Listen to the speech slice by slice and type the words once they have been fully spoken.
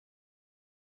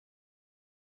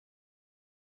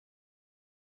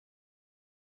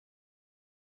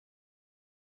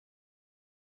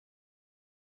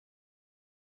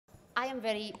I am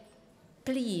very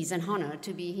pleased and honored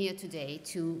to be here today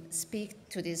to speak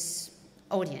to this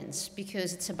audience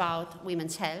because it's about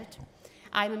women's health.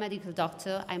 I'm a medical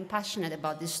doctor, I'm passionate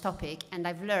about this topic, and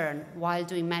I've learned while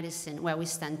doing medicine where we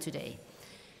stand today.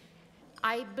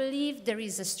 I believe there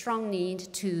is a strong need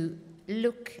to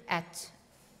look at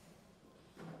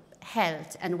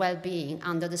health and well-being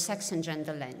under the sex and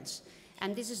gender lens.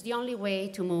 And this is the only way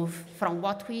to move from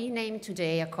what we name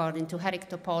today, according to Eric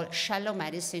Topol, shallow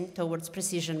medicine towards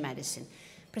precision medicine.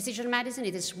 Precision medicine,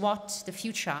 it is what the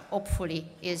future, hopefully,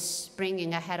 is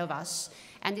bringing ahead of us.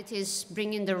 And it is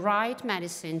bringing the right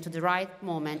medicine to the right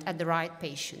moment at the right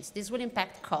patients. This will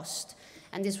impact cost.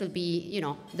 And this will be,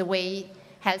 the way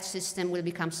health system will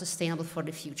become sustainable for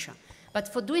the future. But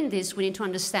for doing this, we need to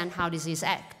understand how disease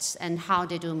acts and how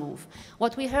they do move.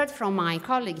 What we heard from my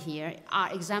colleague here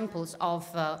are examples of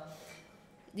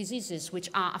diseases which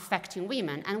are affecting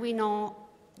women. And we know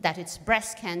that it's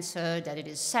breast cancer, that it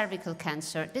is cervical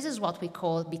cancer. This is what we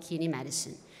call bikini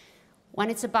medicine. When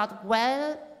it's about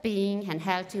well-being and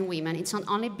health in women, it's not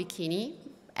only bikini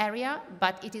area,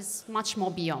 but it is much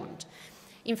more beyond.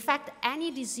 In fact,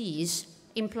 any disease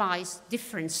implies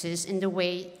differences in the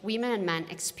way women and men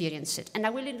experience it. And I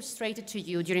will illustrate it to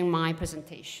you during my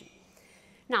presentation.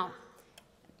 Now,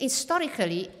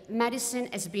 historically, medicine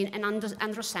has been an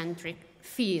androcentric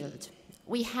field.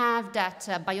 We have that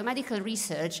biomedical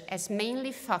research has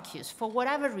mainly focused, for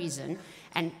whatever reason,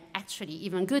 and actually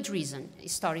even good reason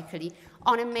historically,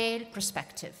 on a male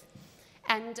perspective.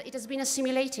 And it has been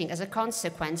assimilating, as a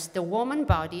consequence, the woman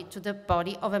body to the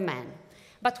body of a man.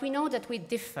 But we know that we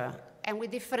differ. And we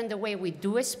differ in the way we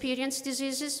do experience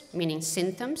diseases, meaning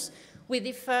symptoms. We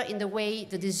differ in the way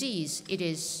the disease, it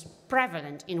is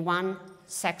prevalent in one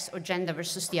sex or gender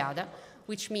versus the other,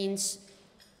 which means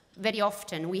very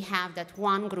often we have that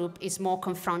one group is more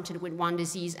confronted with one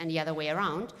disease and the other way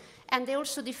around. And they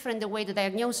also differ in the way the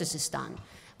diagnosis is done.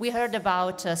 We heard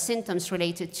about symptoms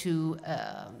related to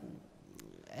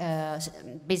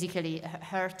basically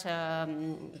heart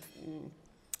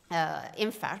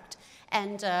infarct.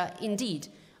 And indeed,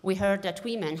 we heard that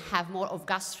women have more of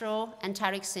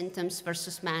gastroenteric symptoms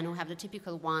versus men who have the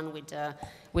typical one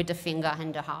with the finger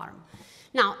and the arm.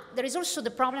 Now, there is also the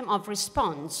problem of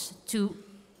response to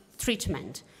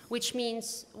treatment, which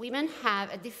means women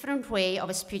have a different way of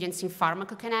experiencing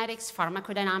pharmacokinetics,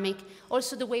 pharmacodynamic,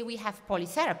 also the way we have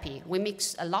polytherapy. We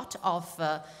mix a lot of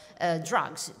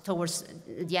drugs towards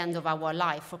the end of our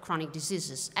life for chronic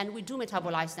diseases, and we do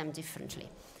metabolize them differently.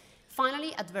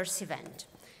 Finally, adverse event.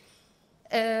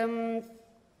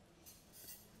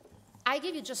 I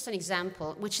give you just an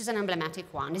example, which is an emblematic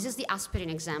one. This is the aspirin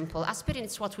example. Aspirin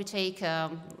is what we take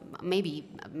maybe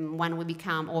when we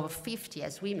become over 50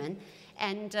 as women,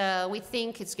 and we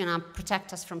think it's going to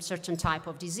protect us from certain type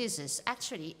of diseases.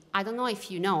 Actually, I don't know if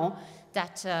you know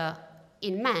that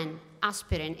in men,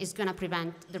 aspirin is going to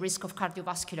prevent the risk of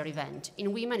cardiovascular event.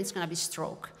 In women, it's going to be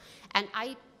stroke. And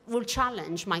I will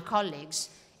challenge my colleagues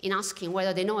in asking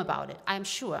whether they know about it. I am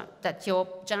sure that your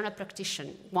general practitioner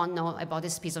won't know about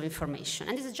this piece of information.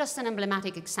 And this is just an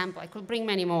emblematic example. I could bring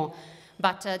many more,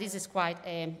 but this is quite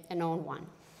a known one.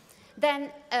 Then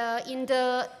in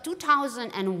the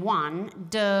 2001,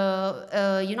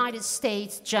 the United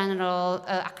States General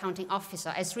Accounting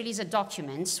Officer has released a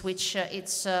document which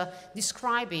it's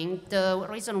describing the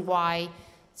reason why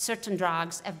certain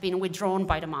drugs have been withdrawn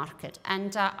by the market.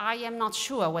 And I am not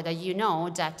sure whether you know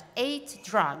that 8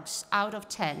 drugs out of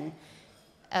 10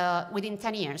 within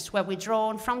 10 years were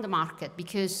withdrawn from the market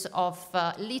because of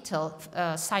little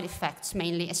side effects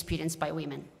mainly experienced by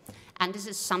women. And this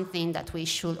is something that we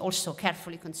should also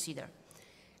carefully consider.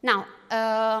 Now,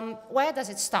 where does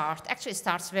it start? Actually, it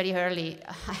starts very early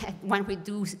when we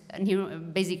do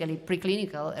basically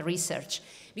preclinical research,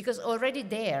 because already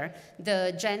there,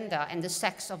 the gender and the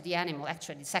sex of the animal,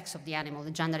 actually the sex of the animal,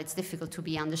 the gender, it's difficult to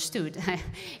be understood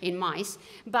in mice,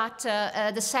 but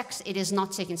the sex, it is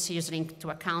not taken seriously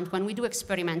into account when we do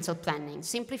experimental planning,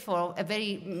 simply for a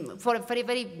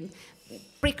very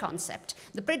preconcept.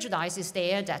 The prejudice is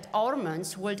there that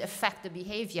hormones would affect the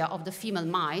behavior of the female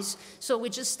mice, so we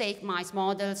just take mice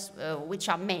models which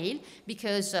are male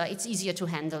because it's easier to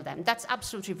handle them. That's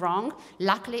absolutely wrong.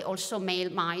 Luckily, also male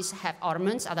mice have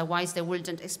hormones, otherwise they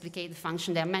wouldn't explicate the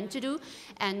function they're meant to do.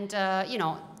 And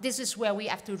this is where we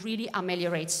have to really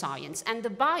ameliorate science. And the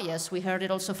bias, we heard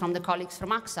it also from the colleagues from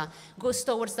AXA, goes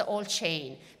towards the whole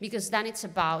chain, because then it's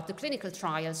about the clinical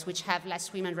trials which have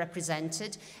less women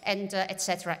represented, and et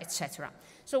cetera, et cetera.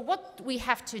 So what we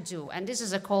have to do, and this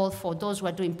is a call for those who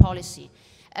are doing policy,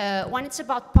 When it's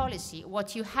about policy,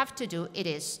 what you have to do, it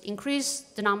is increase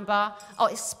the number,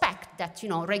 or expect that,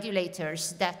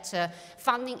 regulators, that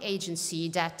funding agency,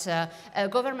 that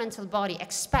governmental body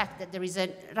expect that there is a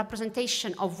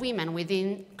representation of women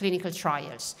within clinical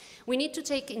trials. We need to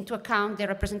take into account their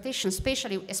representation,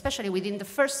 especially within the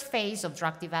first phase of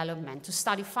drug development, to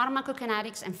study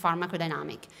pharmacokinetics and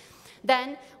pharmacodynamic.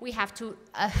 Then we have to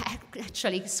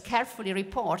actually carefully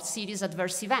report serious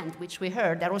adverse events, which we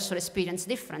heard are also experience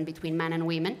different between men and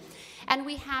women. And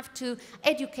we have to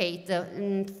educate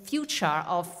the future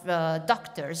of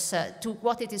doctors to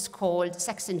what it is called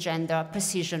sex and gender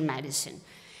precision medicine.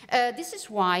 This is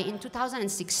why in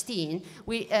 2016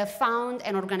 we found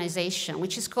an organization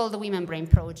which is called the Women Brain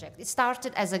Project. It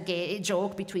started as a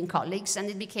joke between colleagues and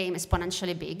it became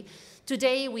exponentially big.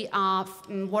 Today we are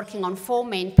working on 4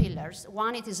 main pillars.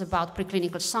 One, it is about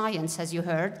preclinical science, as you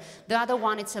heard. The other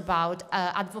one, it's about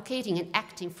advocating and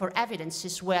acting for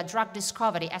evidences where drug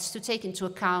discovery has to take into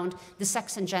account the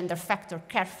sex and gender factor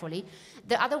carefully.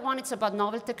 The other one, it's about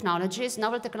novel technologies.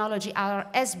 Novel technologies are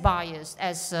as biased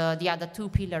as the other 2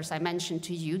 pillars I mentioned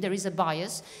to you. There is a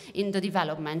bias in the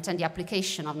development and the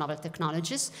application of novel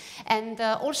technologies. And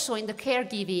also in the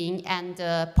caregiving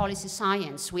and policy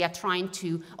science, we are trying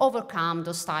to overcome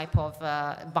those type of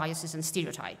biases and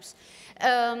stereotypes.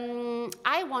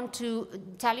 I want to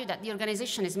tell you that the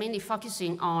organization is mainly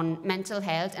focusing on mental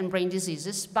health and brain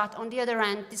diseases, but on the other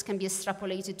hand, this can be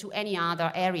extrapolated to any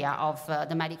other area of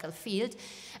the medical field.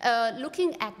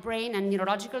 Looking at brain and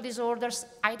neurological disorders,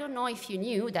 I don't know if you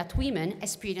knew that women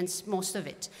experience most of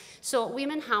it. So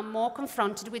women are more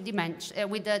confronted with dementia,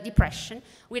 with depression,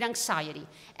 with anxiety,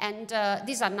 and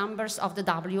these are numbers of the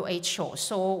WHO.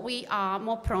 So we are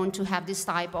more prone to have this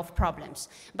type of problems.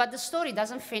 But the story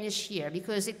doesn't finish here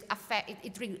because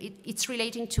it's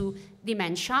relating to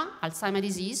dementia, Alzheimer's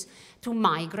disease, to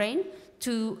migraine,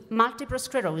 to multiple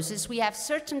sclerosis. We have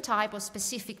certain type of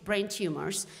specific brain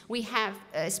tumors. We have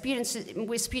experience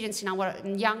in our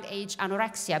young age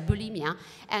anorexia, bulimia,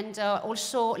 and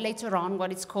also later on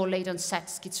what it's called late onset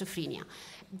schizophrenia.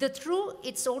 The truth,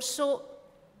 it's also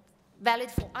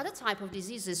valid for other type of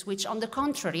diseases which on the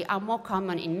contrary are more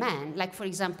common in men, like for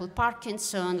example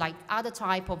Parkinson, like other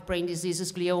type of brain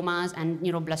diseases, gliomas and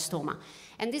neuroblastoma.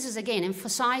 And this is again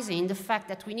emphasizing the fact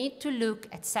that we need to look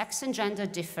at sex and gender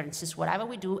differences, whatever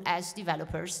we do as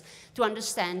developers, to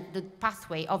understand the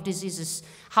pathway of diseases,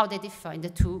 how they differ in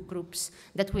the 2 groups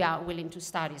that we are willing to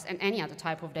study, and any other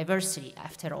type of diversity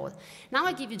after all. Now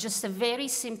I give you just a very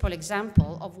simple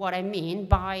example of what I mean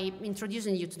by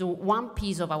introducing you to one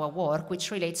piece of our work which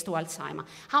relates to Alzheimer.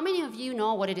 How many of you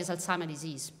know what it is Alzheimer's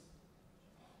disease?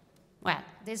 Well,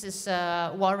 this is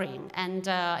worrying, and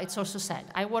it's also sad.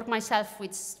 I worked myself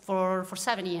for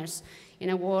 7 years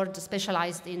in a ward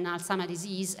specialized in Alzheimer's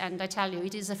disease, and I tell you,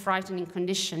 it is a frightening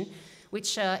condition,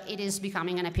 which it is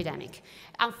becoming an epidemic.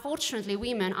 Unfortunately,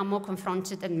 women are more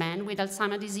confronted than men with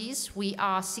Alzheimer's disease. We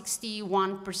are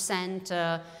 61%,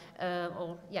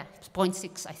 or yeah,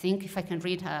 0.6, I think, if I can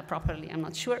read properly. I'm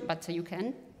not sure, but you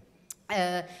can.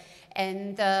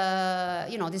 And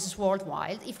this is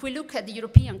worldwide. If we look at the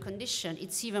European condition,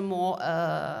 it's even more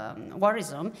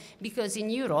worrisome, because in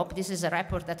Europe, this is a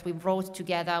report that we wrote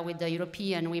together with the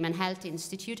European Women Health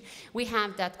Institute, we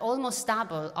have that almost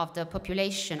double of the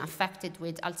population affected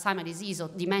with Alzheimer's disease or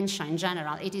dementia in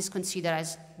general, it is considered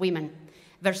as women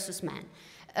versus men.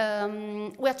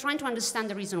 We are trying to understand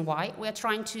the reason why. We are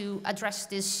trying to address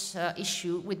this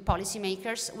issue with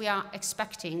policymakers. We are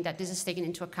expecting that this is taken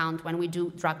into account when we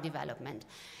do drug development.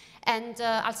 And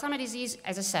Alzheimer's disease,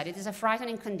 as I said, it is a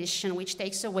frightening condition which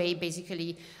takes away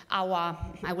basically our,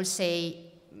 I will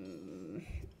say,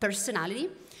 personality.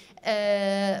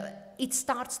 It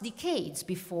starts decades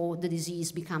before the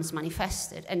disease becomes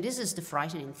manifested. And this is the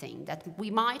frightening thing, that we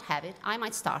might have it, I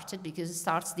might start it, because it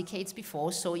starts decades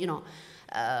before. So,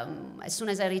 as soon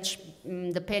as I reach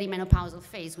the perimenopausal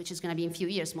phase, which is going to be in a few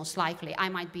years most likely, I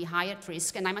might be higher at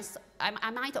risk, and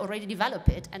I might already develop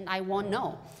it, and I won't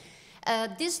know.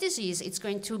 This disease is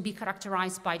going to be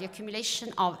characterized by the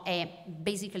accumulation of a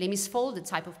basically misfolded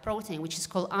type of protein, which is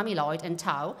called amyloid and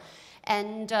tau,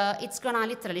 and it's going to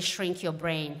literally shrink your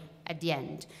brain at the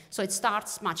end. So it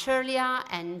starts much earlier,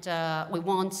 and we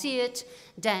won't see it.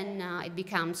 Then it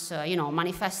becomes,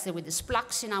 manifested with these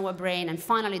plaques in our brain, and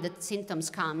finally the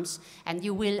symptoms comes, and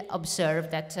you will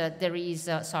observe that there is,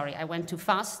 sorry, I went too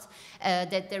fast,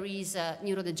 that there is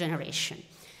neurodegeneration.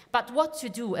 But what to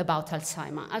do about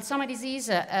Alzheimer? Alzheimer's disease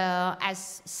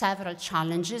has several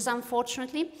challenges,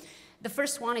 unfortunately. The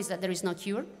first one is that there is no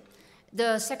cure.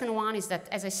 The second one is that,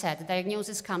 as I said, the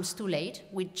diagnosis comes too late.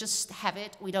 We just have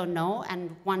it, we don't know,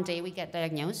 and one day we get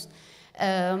diagnosed.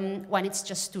 when it's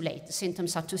just too late. The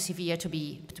symptoms are too severe to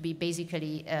be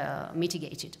basically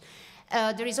mitigated.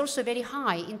 There is also very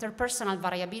high interpersonal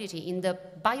variability in the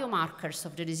biomarkers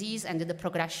of the disease and in the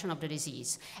progression of the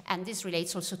disease. And this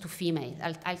relates also to female.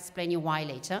 I'll explain you why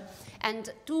later. And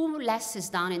too less is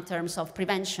done in terms of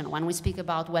prevention when we speak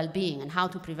about well-being and how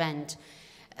to prevent.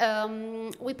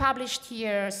 We published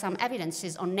here some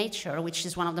evidences on Nature, which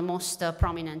is one of the most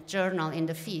prominent journals in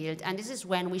the field, and this is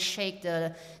when we shake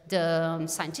the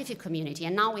scientific community,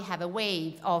 and now we have a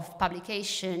wave of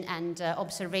publication and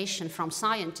observation from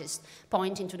scientists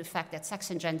pointing to the fact that sex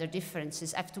and gender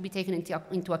differences have to be taken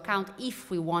into account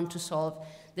if we want to solve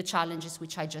the challenges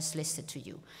which I just listed to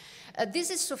you. This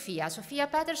is Sophia. Sophia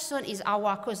Patterson is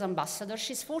our cause ambassador.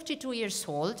 She's 42 years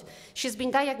old. She's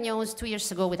been diagnosed 2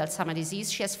 years ago with Alzheimer's disease.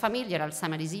 She has familiar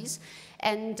Alzheimer's disease.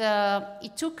 And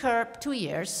it took her 2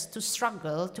 years to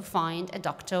struggle to find a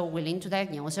doctor willing to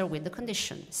diagnose her with the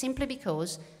condition, simply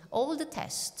because all the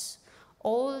tests,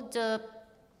 all the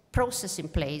process in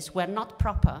place were not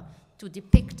proper to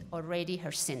depict already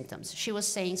her symptoms. She was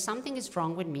saying, something is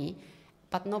wrong with me,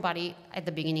 but nobody at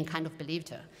the beginning kind of believed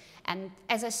her. And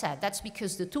as I said, that's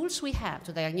because the tools we have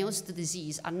to diagnose the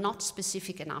disease are not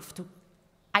specific enough to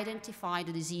identify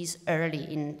the disease early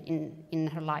in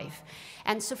her life.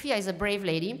 And Sophia is a brave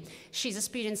lady. She's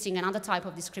experiencing another type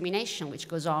of discrimination which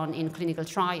goes on in clinical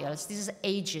trials. This is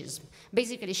ageism.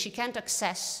 Basically, she can't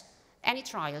access any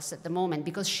trials at the moment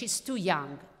because she's too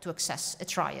young to access a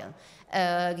trial,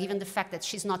 given the fact that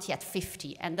she's not yet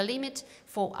 50. And the limit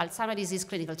for Alzheimer's disease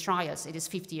clinical trials, it is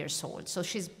 50 years old. So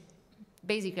she's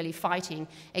basically fighting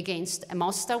against a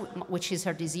MOSTA, which is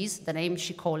her disease, the name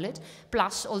she called it,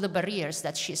 plus all the barriers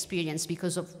that she experienced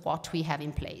because of what we have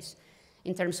in place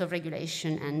in terms of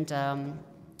regulation and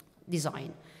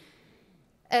design.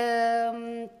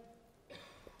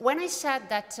 When I said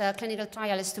that clinical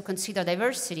trial is to consider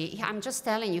diversity, I'm just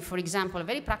telling you, for example, a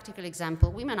very practical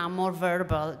example, women are more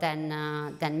verbal than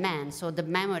men, so the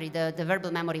memory, the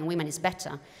verbal memory in women is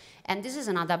better. And this is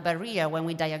another barrier when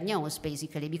we diagnose,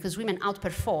 basically, because women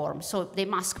outperform, so they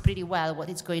mask pretty well what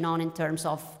is going on in terms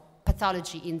of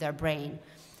pathology in their brain.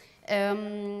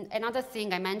 Another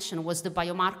thing I mentioned was the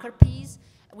biomarker piece.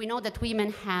 We know that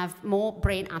women have more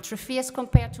brain atrophy as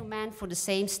compared to men for the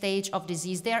same stage of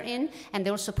disease they're in, and they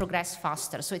also progress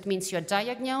faster. So it means you're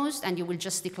diagnosed and you will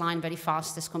just decline very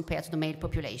fast as compared to the male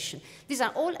population. These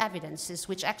are all evidences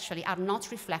which actually are not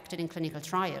reflected in clinical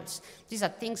trials. These are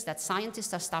things that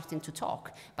scientists are starting to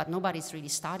talk, but nobody's really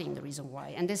studying the reason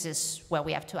why, and this is where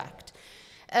we have to act.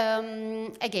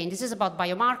 Again, this is about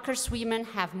biomarkers. Women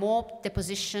have more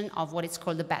deposition of what is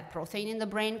called the bad protein in the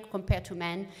brain compared to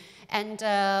men, and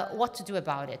what to do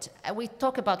about it. We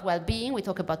talk about well-being, we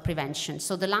talk about prevention.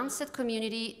 So the Lancet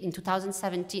community in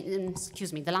 2017,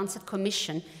 the Lancet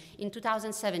Commission in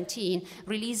 2017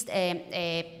 released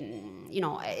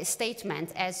a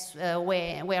statement as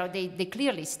where they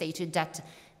clearly stated that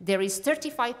there is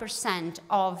 35%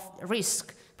 of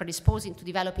risk predisposing to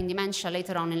developing dementia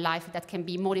later on in life that can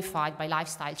be modified by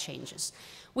lifestyle changes,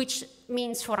 which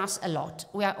means for us a lot.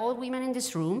 We are all women in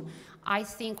this room. I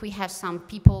think we have some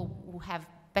people who have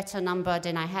better number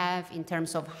than I have in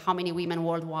terms of how many women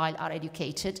worldwide are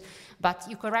educated. But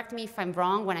you correct me if I'm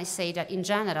wrong when I say that in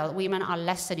general, women are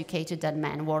less educated than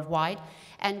men worldwide.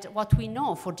 And what we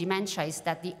know for dementia is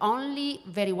that the only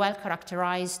very well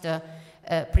characterized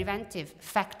preventive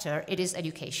factor, it is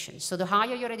education. So the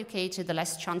higher you're educated, the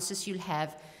less chances you'll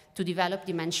have to develop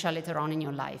dementia later on in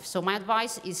your life. So my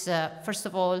advice is, first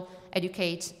of all,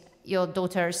 educate your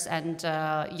daughters and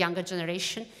younger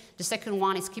generation. The second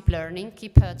one is keep learning,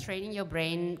 keep training your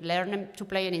brain, learn to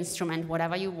play an instrument,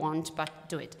 whatever you want, but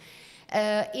do it.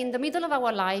 In the middle of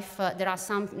our life, there are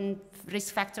some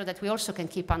risk factors that we also can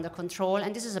keep under control,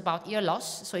 and this is about ear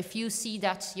loss. So if you see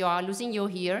that you are losing your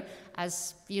ear,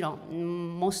 as you know,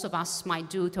 most of us might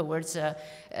do towards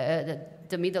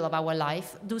the middle of our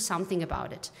life, do something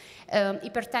about it.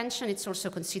 Hypertension, it's also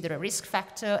considered a risk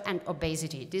factor, and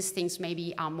obesity. These things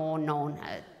maybe are more known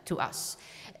to us.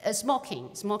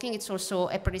 Smoking, it's also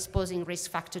a predisposing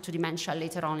risk factor to dementia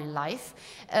later on in life.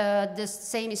 The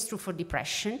same is true for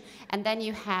depression. And then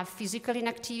you have physical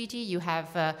inactivity, you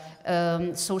have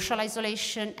social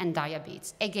isolation, and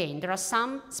diabetes. Again, there are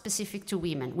some specific to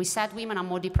women. We said women are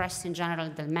more depressed in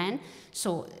general than men.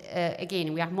 So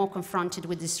again, we are more confronted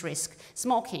with this risk.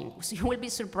 Smoking, so you will be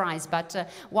surprised, but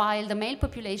while the male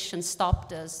population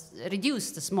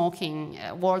reduced the smoking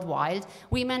worldwide,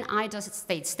 women either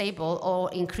stayed stable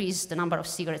or increased the number of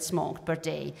cigarettes smoked per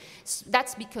day.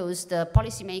 That's because the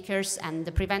policymakers and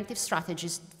the preventive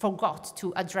strategists forgot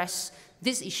to address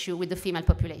this issue with the female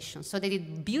population. So they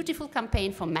did beautiful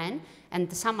campaign for men,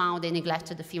 and somehow they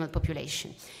neglected the female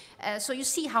population. So you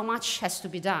see how much has to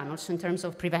be done also in terms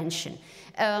of prevention.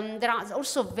 There are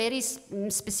also very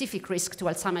specific risks to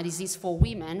Alzheimer's disease for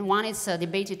women. One is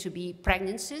debated to be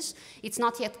pregnancies. It's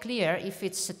not yet clear if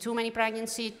it's too many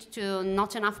pregnancies,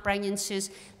 not enough pregnancies.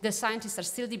 The scientists are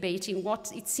still debating.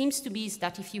 What it seems to be is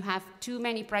that if you have too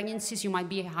many pregnancies, you might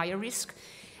be at higher risk,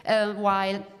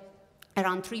 while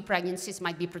around 3 pregnancies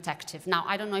might be protective. Now,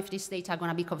 I don't know if this data are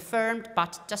going to be confirmed,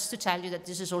 but just to tell you that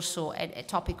this is also a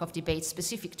topic of debate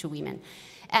specific to women.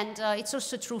 And it's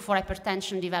also true for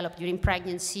hypertension developed during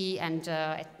pregnancy and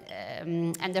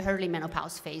the early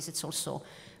menopause phase. It's also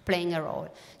playing a role.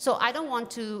 So I don't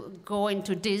want to go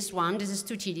into this one. This is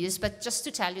too tedious, but just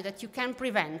to tell you that you can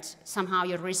prevent somehow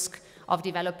your risk of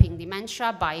developing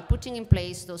dementia by putting in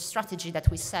place those strategies that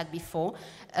we said before,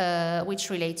 which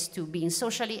relates to being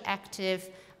socially active,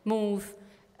 move,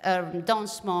 don't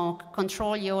smoke,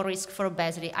 control your risk for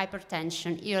obesity,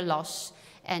 hypertension, ear loss,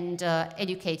 and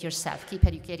educate yourself, keep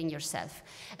educating yourself.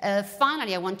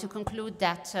 Finally, I want to conclude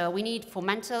that we need for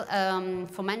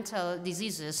mental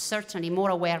diseases, certainly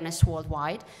more awareness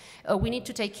worldwide. We need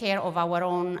to take care of our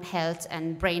own health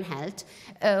and brain health.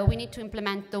 We need to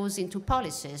implement those into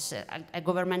policies at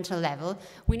governmental level.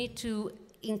 We need to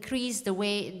increase the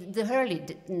early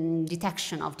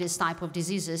detection of this type of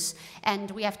diseases, and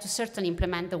we have to certainly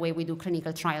implement the way we do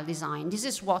clinical trial design. This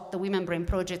is what the Women Brain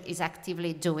Project is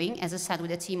actively doing, as I said,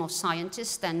 with a team of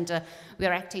scientists, and we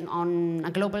are acting on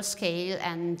a global scale,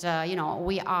 and you know,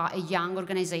 we are a young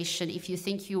organization. If you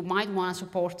think you might want to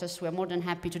support us, we are more than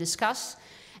happy to discuss.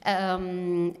 You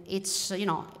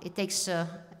know, it takes a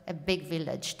big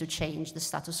village to change the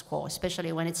status quo,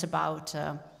 especially when it's about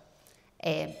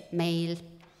a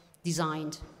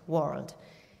male-designed world.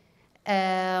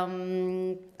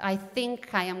 I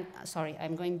think I am, sorry,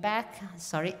 I'm going back,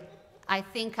 sorry. I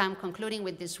think I'm concluding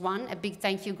with this one. A big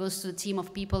thank you goes to the team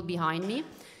of people behind me.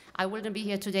 I wouldn't be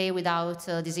here today without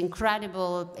this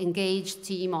incredible, engaged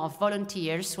team of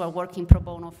volunteers who are working pro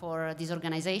bono for this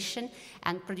organization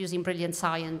and producing brilliant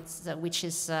science, which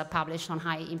is published on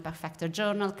High Impact Factor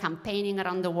Journal, campaigning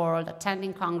around the world,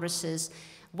 attending congresses,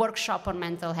 workshop on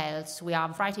mental health. We are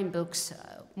writing books,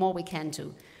 more we can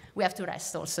do. We have to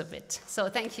rest also a bit. So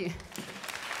thank you.